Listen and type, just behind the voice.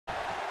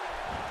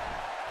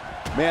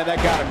Man, that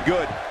got him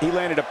good. He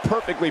landed a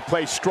perfectly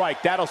placed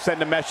strike. That'll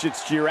send a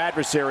message to your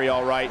adversary,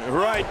 all right.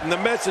 Right, and the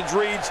message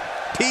reads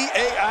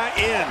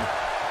P-A-I-N.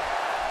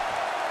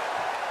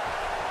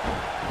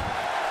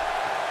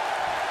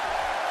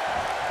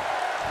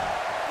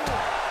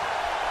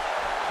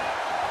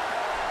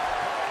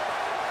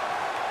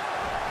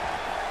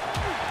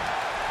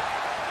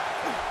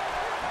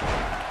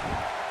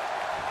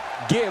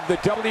 Give the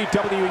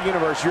WWE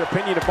Universe your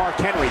opinion of Mark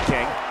Henry,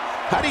 King.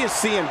 How do you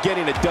see him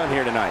getting it done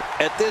here tonight?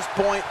 At this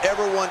point,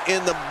 everyone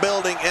in the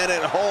building and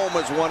at home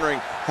is wondering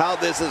how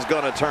this is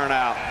going to turn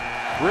out.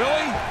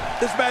 Really?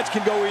 This match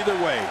can go either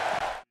way.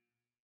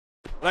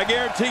 And I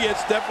guarantee you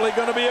it's definitely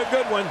going to be a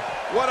good one.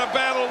 What a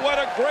battle. What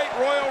a great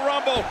Royal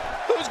Rumble.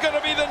 Who's going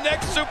to be the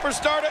next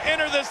superstar to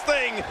enter this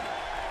thing?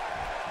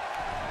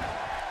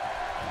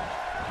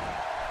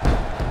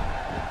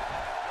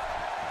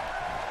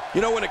 You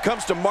know, when it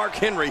comes to Mark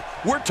Henry,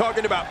 we're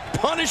talking about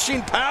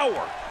punishing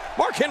power.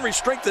 Mark Henry's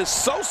strength is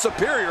so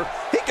superior,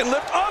 he can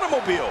lift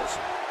automobiles.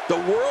 The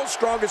world's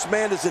strongest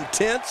man is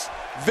intense,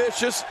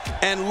 vicious,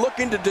 and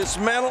looking to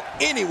dismantle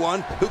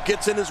anyone who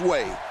gets in his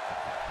way.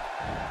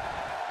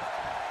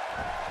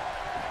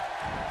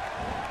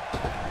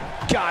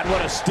 God,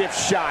 what a stiff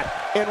shot.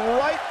 And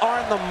right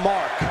on the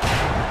mark.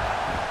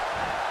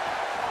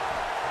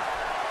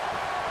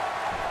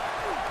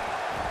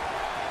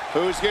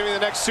 Who's going to be the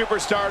next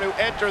superstar to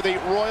enter the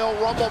Royal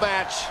Rumble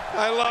match?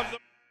 I love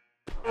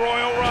the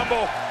Royal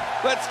Rumble.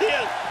 Let's see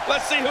it.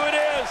 Let's see who it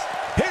is.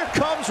 Here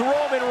comes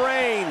Roman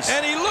Reigns.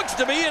 And he looks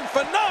to be in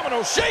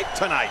phenomenal shape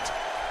tonight.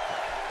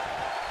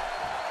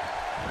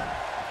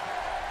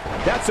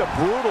 That's a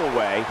brutal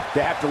way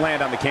to have to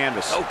land on the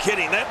canvas. No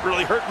kidding, that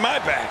really hurt my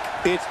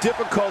back. It's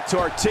difficult to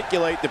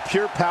articulate the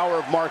pure power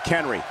of Mark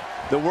Henry.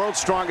 The world's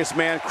strongest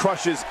man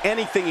crushes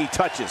anything he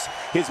touches.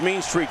 His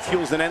mean streak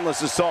fuels an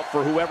endless assault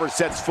for whoever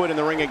sets foot in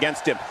the ring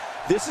against him.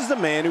 This is the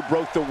man who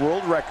broke the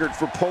world record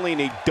for pulling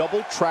a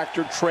double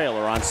tractor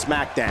trailer on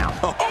SmackDown.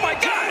 Oh my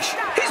gosh!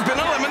 He's been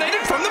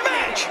eliminated from the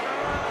match!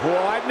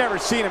 Well, I've never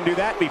seen him do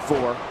that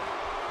before.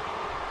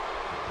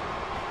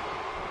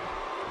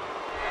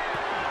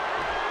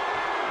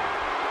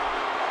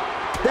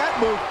 That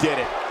move did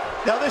it.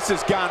 Now this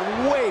has gone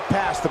way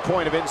past the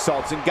point of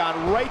insults and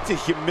gone right to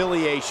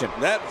humiliation.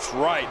 That's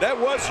right, that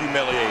was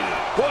humiliating.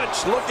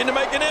 Butch looking to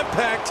make an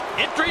impact.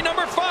 Entry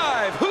number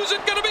 5, who's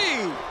it gonna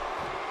be?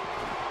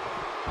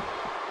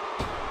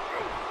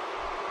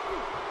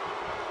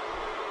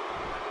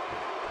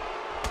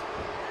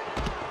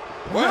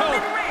 Well,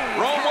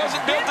 Rome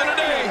wasn't built in a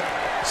day.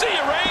 See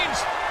you,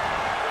 Reigns.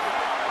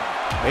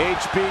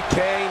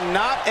 HBK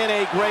not in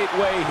a great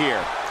way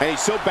here. And he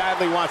so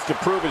badly wants to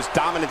prove his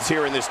dominance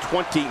here in this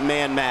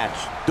 20-man match.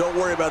 Don't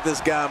worry about this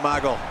guy,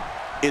 Michael.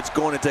 It's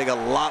going to take a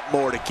lot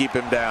more to keep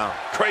him down.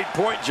 Great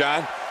point,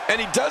 John.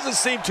 And he doesn't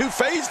seem too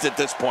phased at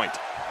this point.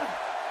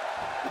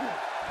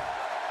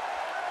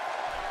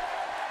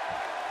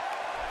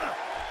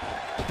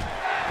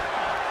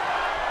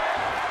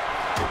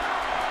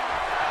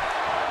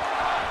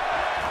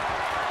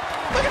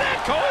 Look at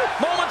that,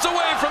 Cole. Moments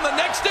away from the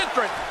next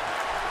entrant.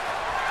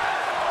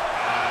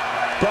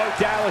 Bo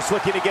Dallas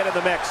looking to get in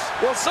the mix.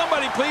 Will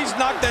somebody please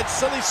knock that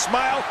silly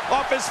smile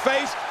off his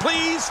face,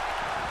 please?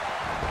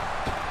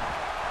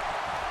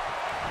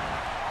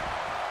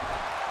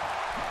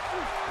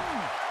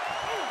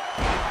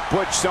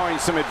 Butch showing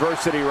some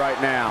adversity right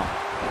now.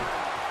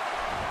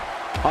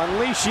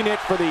 Unleashing it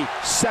for the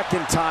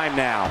second time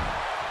now.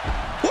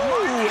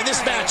 Ooh, and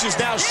this match is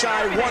now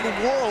shy one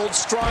world's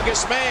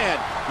strongest man.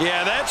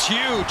 Yeah, that's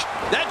huge.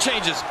 That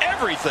changes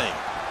everything.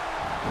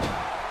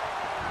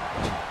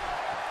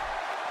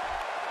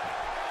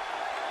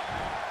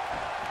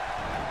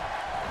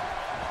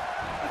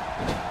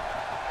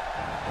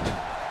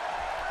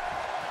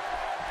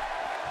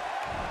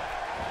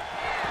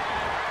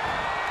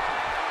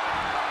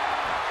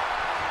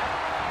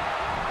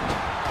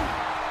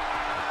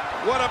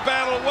 What a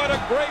battle, what a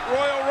great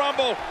Royal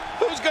Rumble.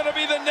 Who's going to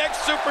be the next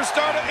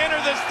superstar to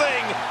enter this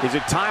thing? Is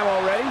it time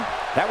already?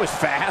 That was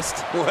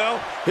fast.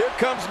 Well, here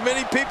comes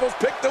many people's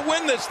pick to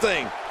win this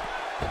thing.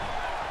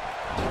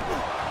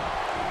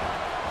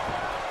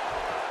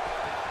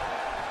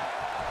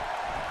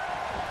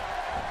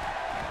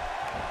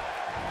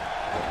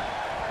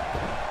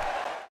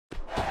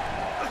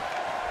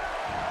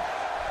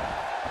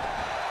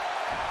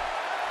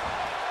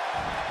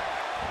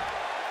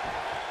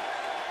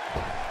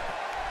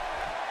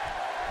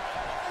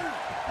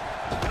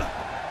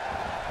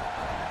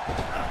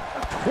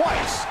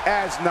 Twice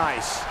as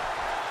nice.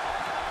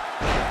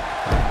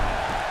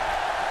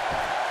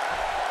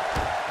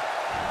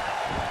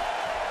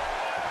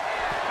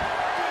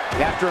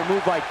 After a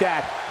move like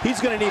that,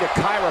 he's going to need a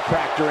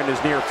chiropractor in his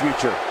near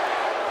future.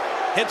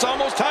 It's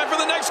almost time for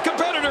the next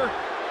competitor.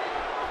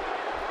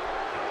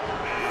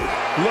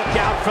 Look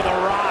out for The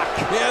Rock.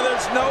 Yeah,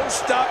 there's no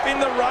stopping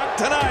The Rock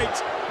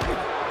tonight.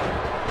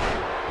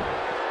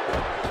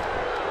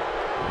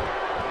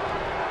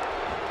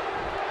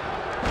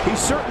 He's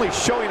certainly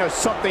showing us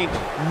something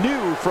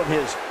new from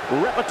his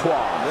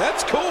repertoire.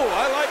 That's cool.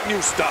 I like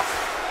new stuff.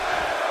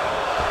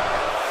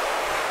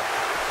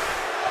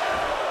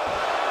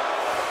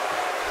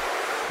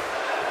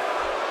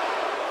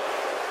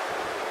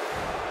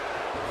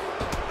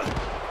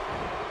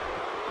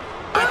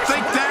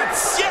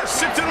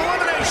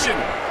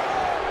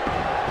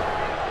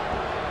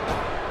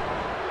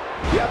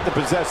 have to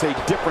possess a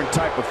different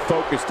type of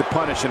focus to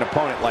punish an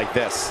opponent like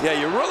this. Yeah,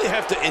 you really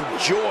have to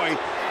enjoy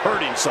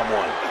hurting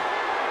someone.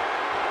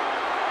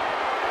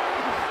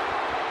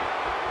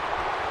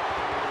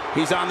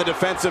 He's on the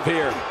defensive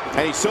here,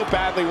 and he so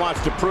badly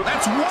wants to prove.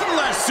 That's one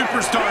less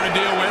superstar to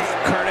deal with.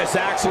 Curtis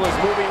Axel is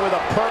moving with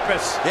a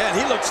purpose. Yeah,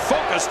 and he looks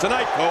focused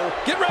tonight, Cole.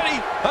 Get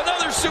ready.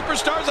 Another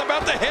superstar's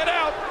about to head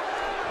out.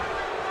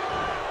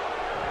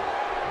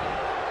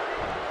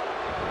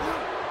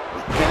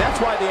 And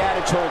that's why the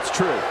adage holds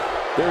true.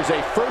 There's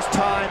a first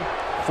time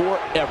for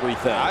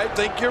everything. I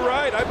think you're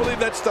right. I believe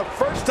that's the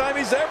first time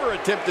he's ever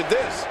attempted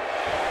this.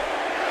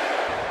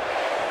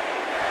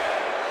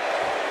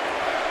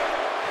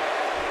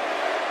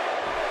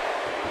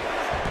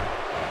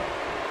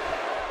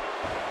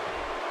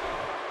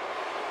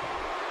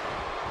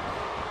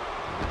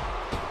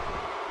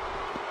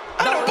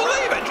 I don't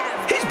believe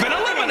it. He's been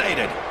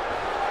eliminated.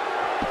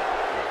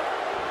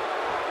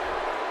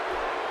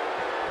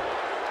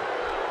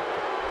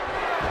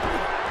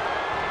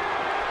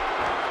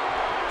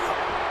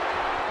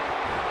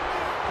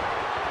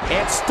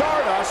 And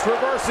Stardust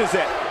reverses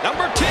it.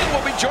 Number 10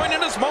 will be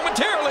joining us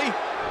momentarily.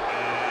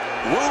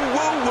 Woo,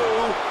 woo,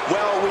 woo.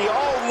 Well, we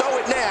all know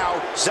it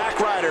now. Zack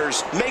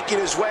Ryder's making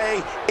his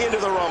way into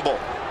the Rumble.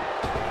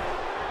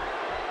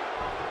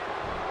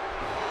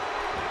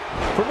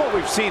 From what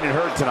we've seen and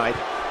heard tonight,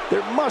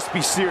 there must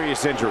be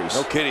serious injuries.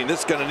 No kidding. This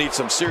is going to need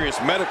some serious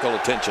medical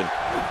attention.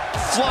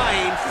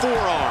 Flying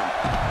forearm.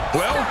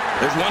 Well,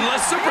 there's one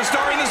less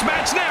superstar in this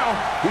match now.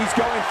 He's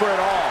going for it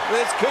all.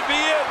 This could be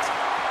it.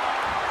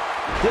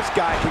 This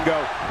guy can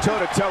go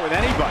toe-to-toe with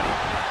anybody.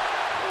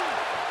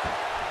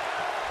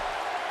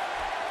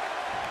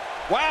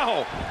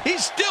 Wow,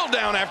 he's still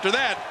down after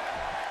that.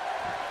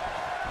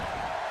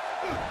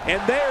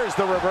 And there's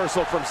the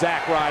reversal from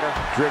Zack Ryder,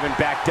 driven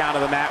back down to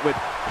the mat with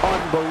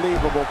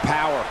unbelievable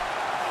power.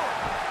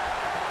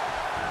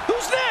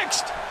 Who's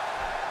next?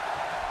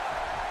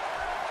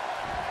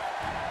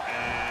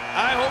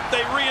 I hope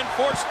they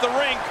reinforce the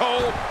ring,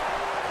 Cole.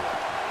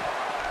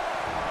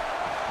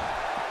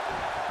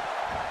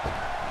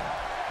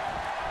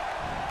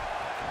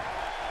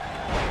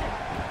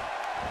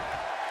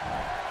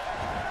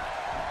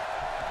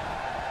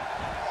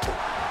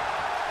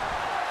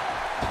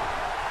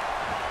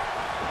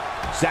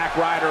 Zack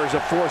Ryder is a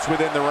force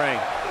within the ring.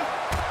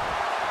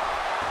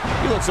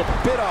 He looks a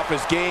bit off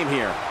his game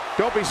here.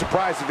 Don't be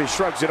surprised if he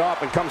shrugs it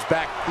off and comes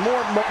back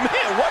more.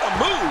 Man, what a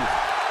move!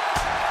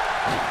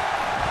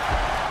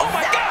 Oh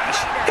my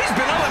gosh! He's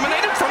been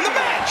eliminated from the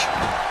match!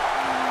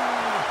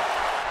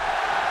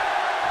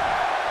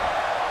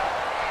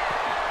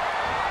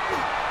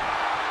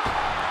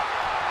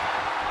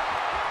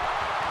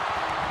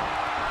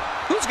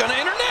 Who's gonna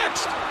enter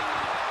next?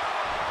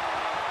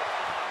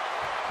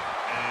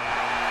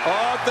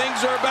 Oh,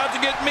 things are about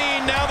to get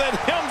mean now that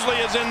Helmsley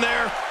is in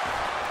there.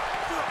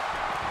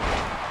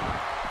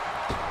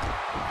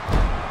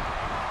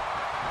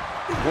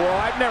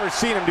 Well, I've never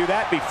seen him do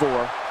that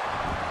before.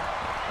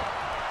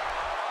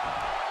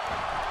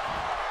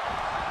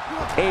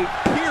 A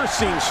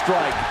piercing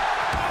strike.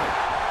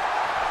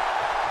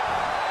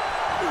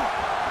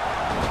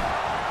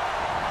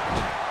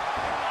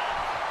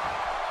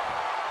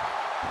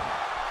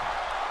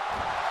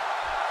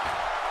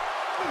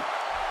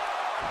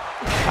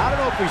 I don't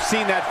know if we've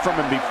seen that from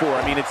him before.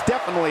 I mean, it's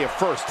definitely a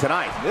first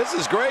tonight. This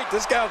is great.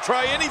 This guy will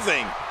try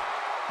anything.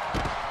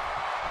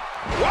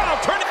 Wow,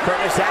 turning.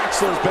 Curtis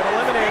Axel has been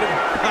eliminated.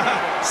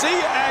 See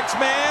ya,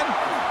 Axeman.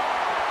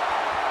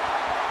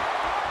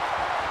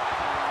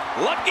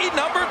 Lucky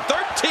number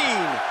 13.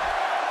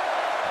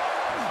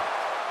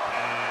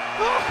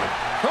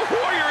 The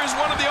Warrior is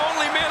one of the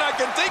only men I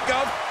can think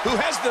of who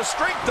has the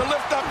strength to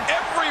lift up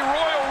every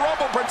Royal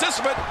Rumble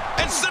participant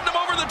and send them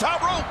over the top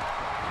rope.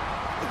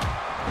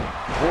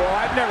 Well,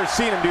 I've never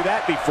seen him do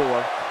that before.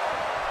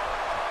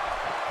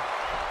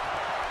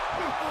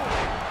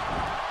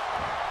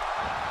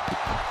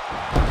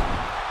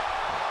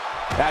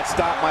 That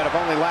stop might have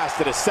only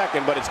lasted a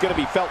second, but it's going to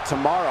be felt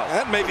tomorrow.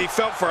 That may be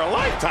felt for a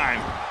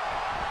lifetime.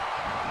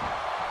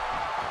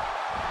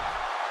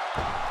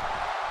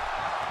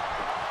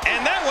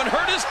 And that one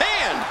hurt his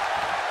hand.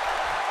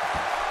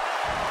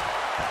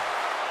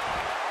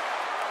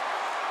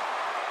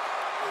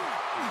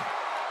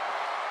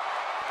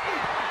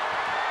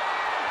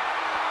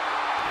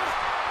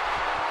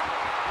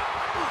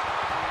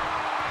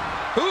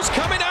 Who's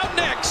coming out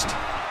next?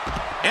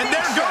 And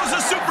there goes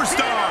a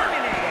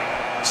superstar.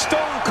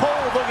 Stone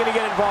Cold looking to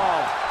get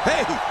involved.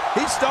 Hey,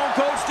 he's Stone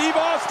Cold Steve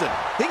Austin.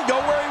 He can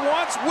go where he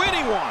wants, when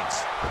he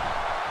wants.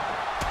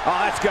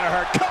 Oh, that's going to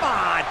hurt. Come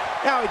on.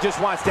 Now he just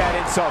wants that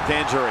insult to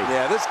injury.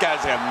 Yeah, this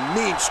guy's got a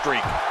mean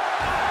streak.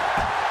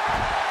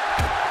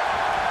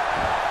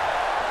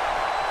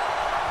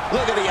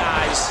 Look at the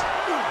eyes.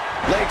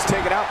 Legs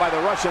taken out by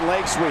the Russian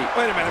leg sweep.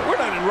 Wait a minute, we're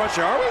not in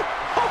Russia, are we?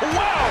 Oh,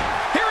 wow,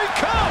 here he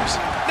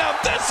comes. Now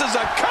this is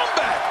a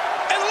comeback.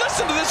 And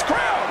listen to this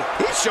crowd.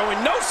 He's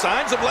showing no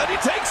signs of letting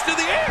takes to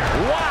the air.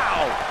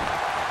 Wow.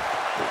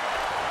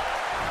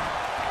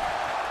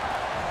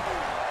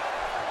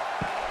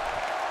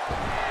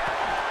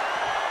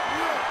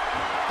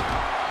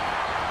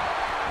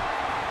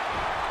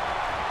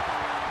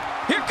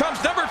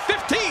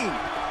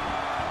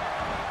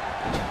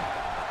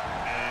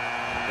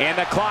 And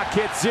the clock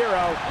hits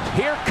 0.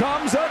 Here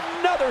comes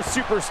another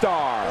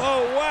superstar.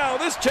 Oh, wow,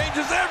 this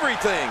changes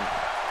everything.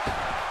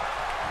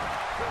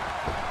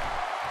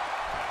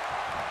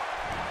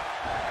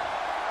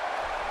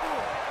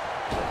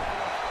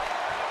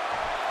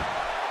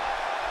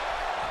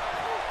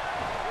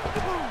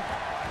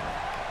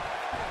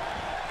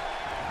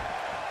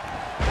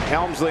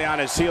 Helmsley on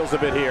his heels a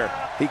bit here.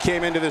 He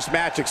came into this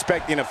match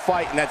expecting a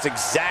fight, and that's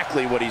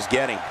exactly what he's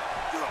getting.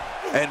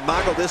 And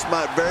Michael, this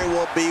might very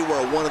well be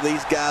where one of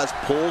these guys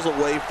pulls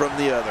away from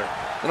the other.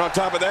 And on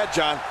top of that,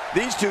 John,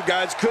 these two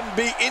guys couldn't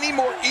be any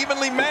more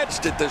evenly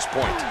matched at this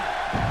point.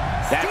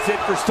 That's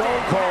it for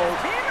Stone Cold.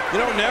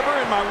 You know, never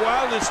in my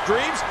wildest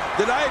dreams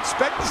did I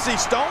expect to see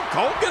Stone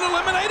Cold get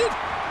eliminated.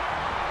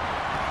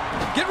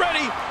 Get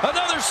ready,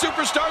 another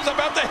superstar's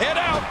about to head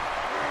out.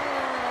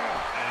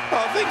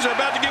 Oh, things are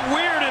about to get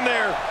weird in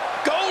there.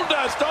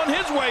 Goldust on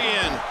his way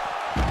in.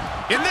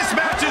 And this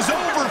match is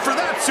over for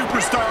that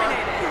superstar.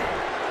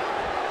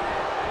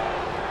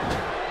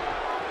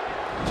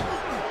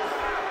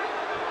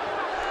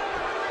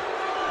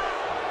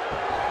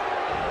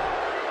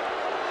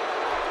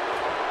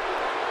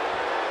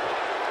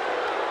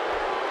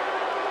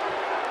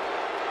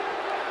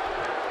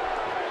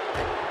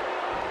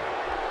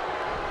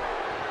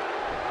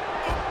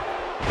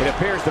 It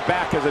appears the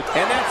back is it,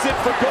 and that's it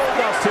for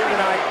Goldust here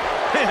tonight.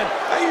 Man,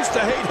 I used to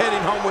hate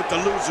heading home with the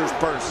loser's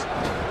purse.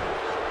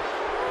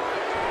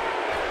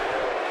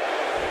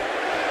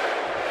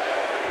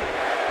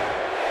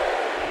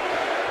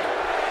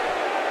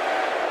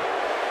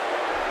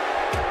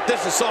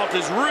 This assault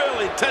is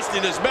really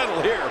testing his mettle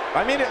here.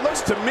 I mean, it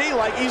looks to me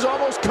like he's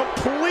almost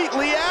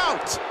completely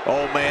out.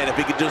 Oh, man, if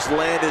he could just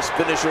land his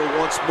finisher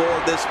once more,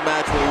 this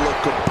match will look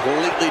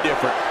completely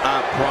different.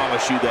 I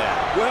promise you that.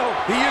 Well,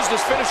 he used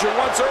his finisher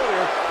once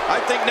earlier. I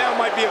think now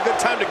might be a good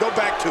time to go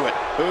back to it.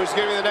 Who's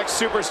going to be the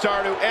next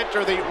superstar to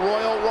enter the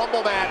Royal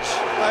Rumble match?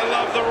 I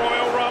love the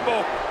Royal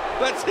Rumble.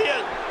 Let's see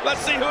it.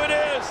 Let's see who it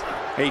is.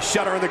 A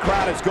shudder in the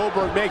crowd as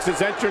Goldberg makes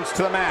his entrance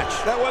to the match.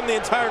 That wasn't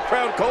the entire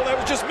crowd, Cole. That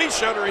was just me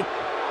shuddering.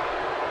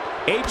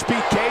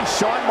 HBK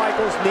Shawn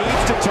Michaels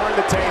needs to turn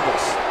the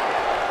tables.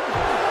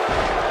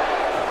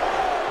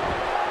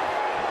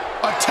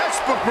 A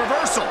textbook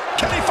reversal.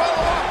 Can he follow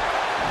up?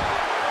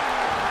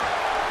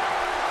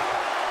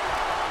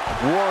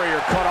 Warrior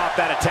cut off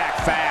that attack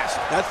fast.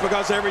 That's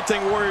because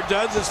everything Warrior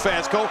does is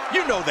fast, Cole.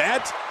 You know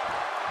that.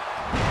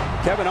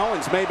 Kevin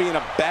Owens may be in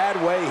a bad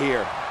way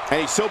here,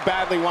 and he so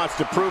badly wants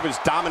to prove his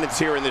dominance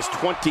here in this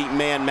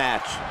 20-man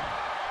match.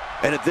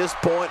 And at this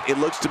point, it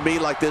looks to me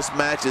like this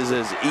match is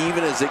as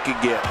even as it could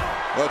get.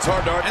 Well, it's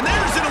hard to argue. And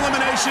there's an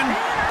elimination.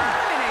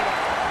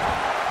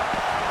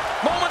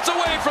 Moments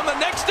away from the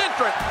next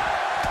entrant.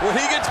 When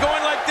he gets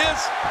going like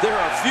this, there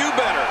are few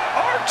better.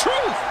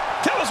 R-Truth,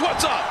 tell us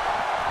what's up.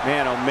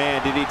 Man, oh man,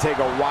 did he take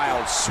a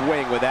wild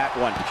swing with that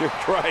one. You're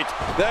right.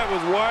 That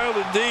was wild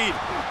indeed.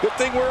 Good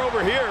thing we're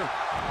over here.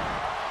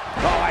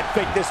 Oh, I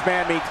think this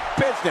man means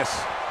business.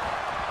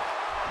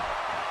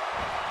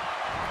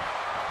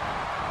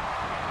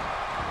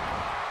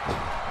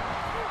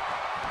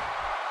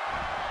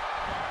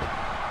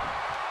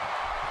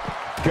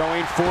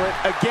 Going for it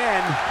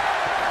again.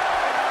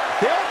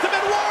 The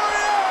Ultimate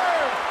Warrior!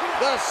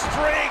 The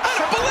streak. I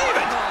don't believe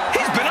it.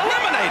 He's been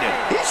eliminated.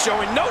 He's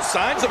showing no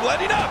signs of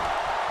letting up.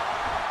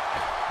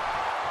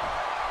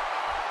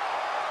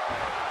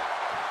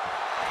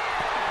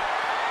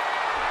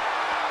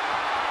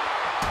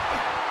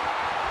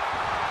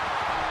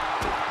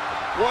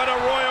 What a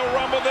Royal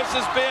Rumble this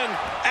has been.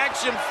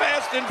 Action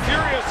fast and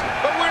furious,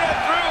 but we're not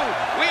through.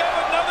 We have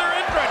another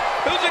entrant.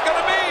 Who's it going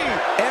to be?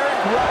 Eric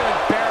Rowan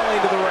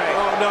barreling to the ring.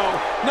 Oh, no.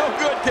 No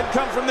good can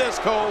come from this,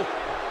 Cole.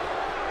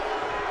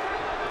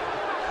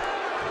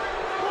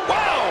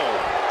 Wow!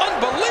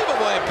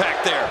 Unbelievable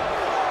impact there.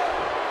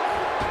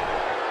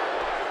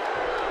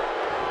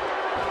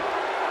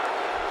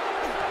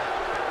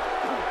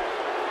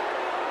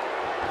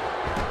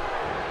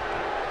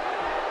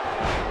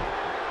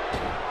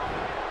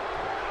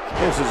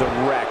 This is a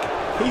wreck.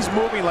 He's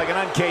moving like an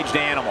uncaged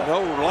animal. No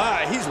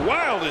lie, he's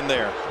wild in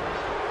there.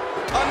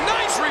 A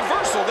nice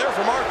reversal there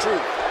from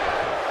R-Truth.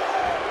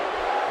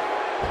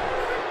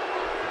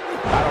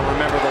 I don't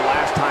remember the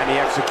last time he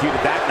executed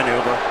that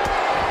maneuver.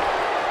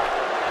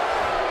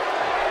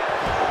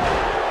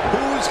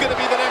 Who's going to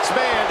be the next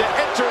man to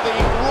enter the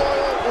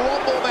Royal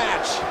Rumble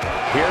match?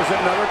 Here's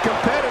another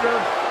competitor.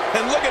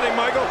 And look at him,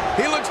 Michael.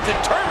 He looks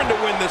determined to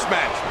win this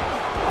match.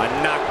 A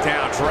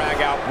knockdown,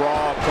 drag-out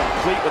brawl,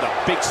 complete with a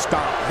big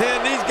stomp.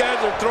 And these guys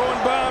are throwing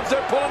bombs.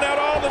 They're pulling out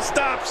all the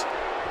stops.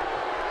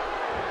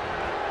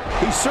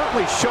 He's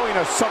certainly showing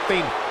us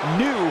something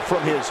new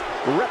from his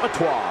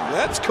repertoire.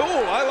 That's cool.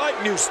 I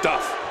like new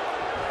stuff.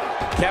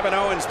 Kevin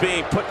Owens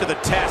being put to the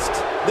test.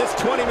 This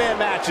 20-man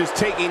match is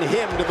taking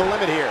him to the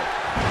limit here.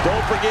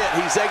 Don't forget,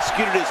 he's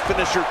executed his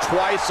finisher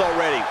twice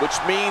already, which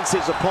means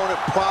his opponent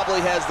probably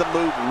has the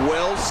move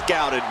well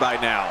scouted by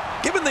now.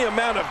 Given the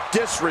amount of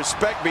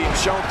disrespect being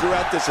shown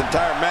throughout this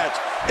entire match,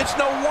 it's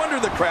no wonder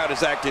the crowd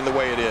is acting the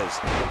way it is.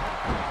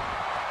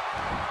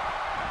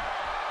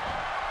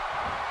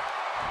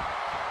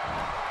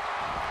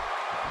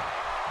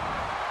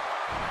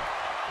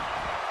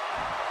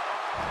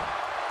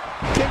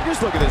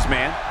 Just look at this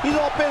man. He's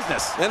all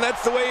business. And that's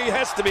the way he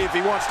has to be if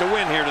he wants to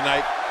win here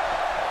tonight.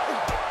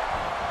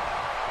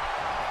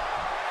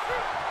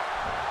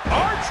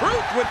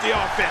 R-Truth with the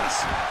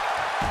offense.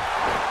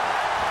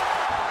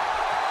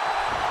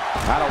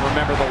 I don't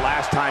remember the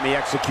last time he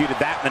executed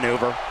that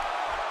maneuver.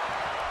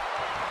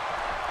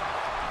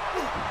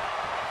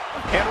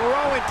 And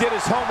Rowan did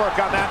his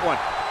homework on that one.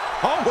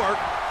 Homework?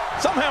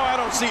 Somehow I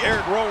don't see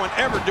Eric Rowan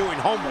ever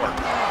doing homework.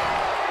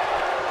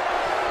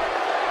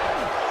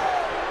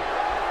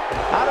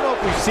 I don't know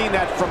if we've seen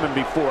that from him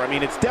before. I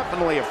mean, it's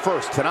definitely a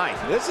first tonight.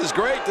 This is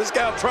great. This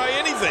guy will try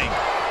anything.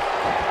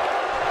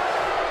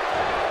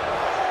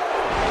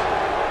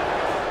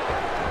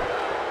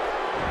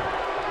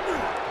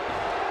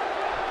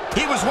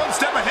 He was one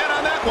step ahead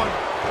on that one.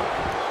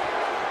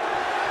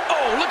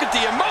 Oh, look at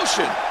the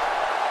emotion.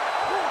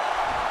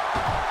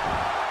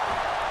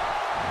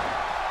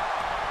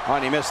 Oh,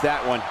 and he missed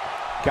that one.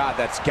 God,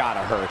 that's gotta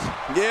hurt.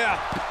 Yeah,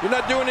 you're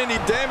not doing any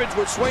damage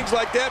with swings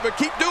like that, but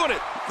keep doing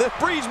it. The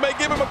breeze may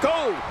give him a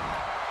cold.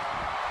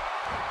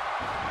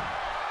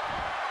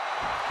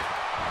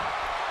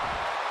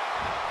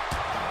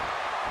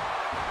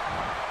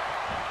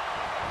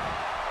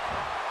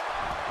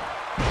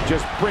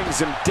 Just brings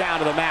him down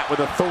to the mat with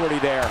authority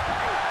there.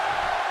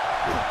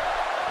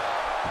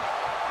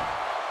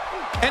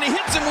 And he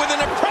hits him with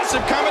an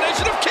impressive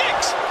combination of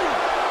kicks.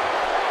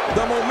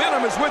 The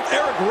momentum is with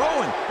Eric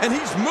Rowan, and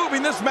he's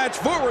moving this match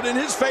forward in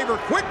his favor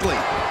quickly.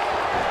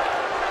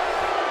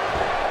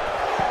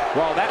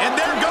 Well, And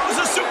there goes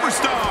a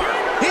superstar.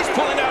 He's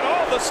pulling out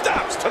all the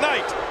stops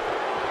tonight.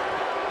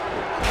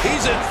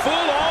 He's in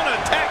full-on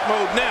attack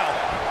mode now.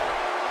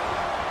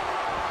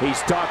 He's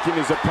stalking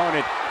his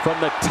opponent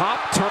from the top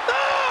turn.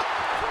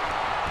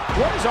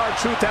 What does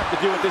R-Truth have to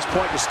do at this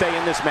point to stay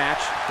in this match?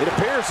 It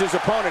appears his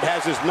opponent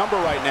has his number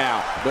right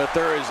now. But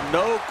there is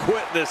no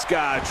quitting this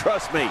guy.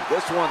 Trust me,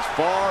 this one's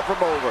far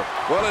from over.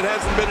 Well, it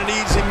hasn't been an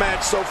easy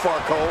match so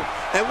far, Cole.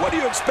 And what do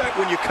you expect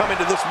when you come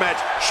into this match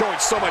showing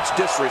so much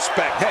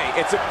disrespect? Hey,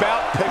 it's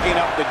about picking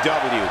up the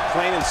W,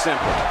 plain and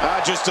simple.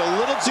 Just a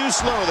little too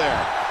slow there.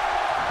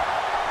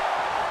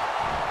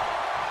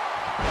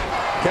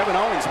 Kevin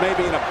Owens may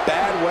be in a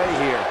bad way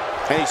here.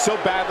 And he so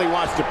badly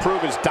wants to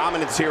prove his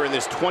dominance here in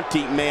this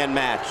 20-man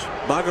match.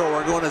 Michael,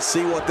 we're going to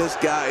see what this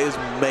guy is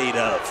made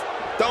of.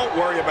 Don't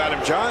worry about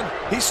him, John.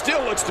 He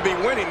still looks to be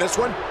winning this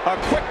one.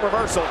 A quick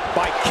reversal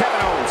by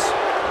Kevin Owens.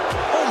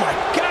 Oh my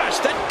gosh,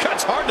 that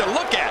cut's hard to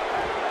look at.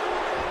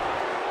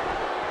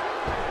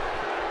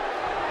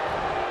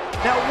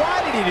 Now,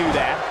 why did he do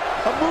that?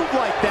 A move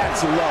like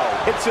that's low.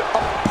 It's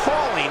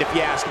appalling, if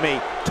you ask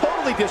me.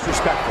 Totally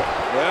disrespectful.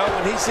 Well,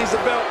 when he sees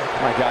the belt.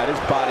 My God, his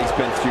body's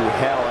been through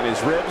hell, and his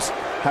ribs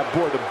have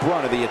bore the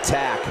brunt of the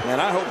attack. And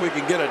I hope we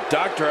can get a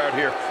doctor out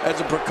here as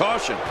a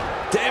precaution.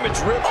 Damaged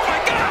ribs. Oh my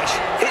gosh!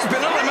 He's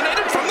been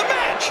eliminated from the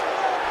match.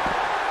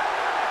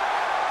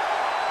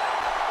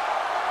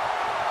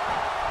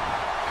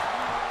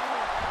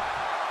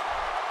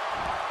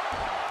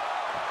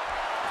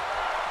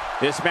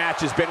 This match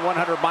has been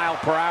 100 miles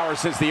per hour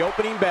since the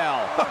opening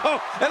bell.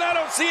 Oh, and I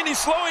don't see any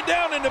slowing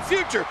down in the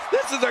future.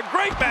 This is a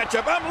great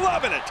matchup. I'm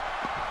loving it.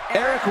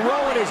 Eric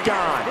Rowan is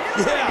gone.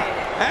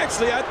 Yeah,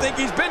 actually, I think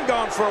he's been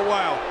gone for a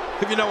while,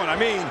 if you know what I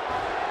mean.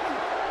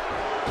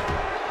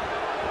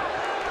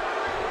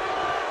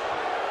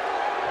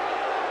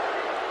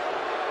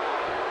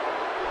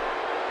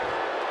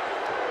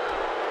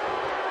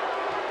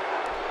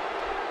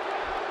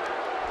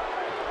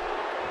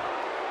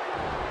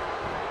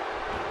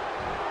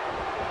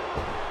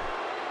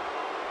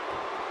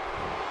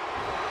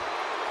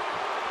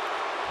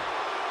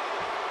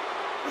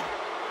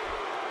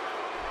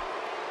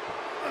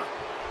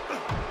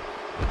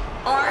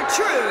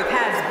 R-Truth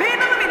has been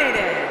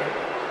eliminated.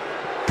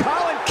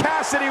 Colin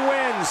Cassidy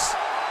wins.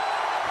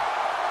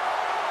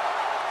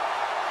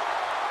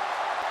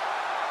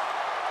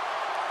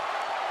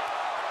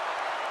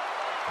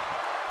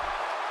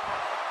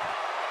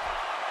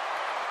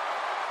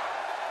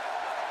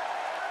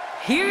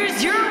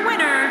 Here's your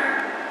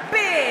winner,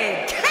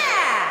 Big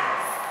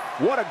Cass.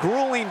 What a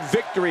grueling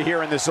victory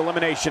here in this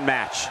elimination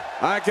match.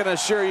 I can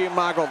assure you,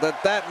 Michael,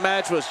 that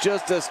match was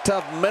just as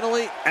tough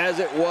mentally as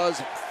it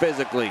was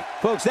physically.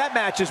 Folks, that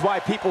match is why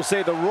people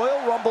say the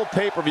Royal Rumble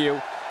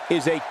pay-per-view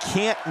is a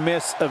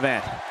can't-miss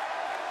event.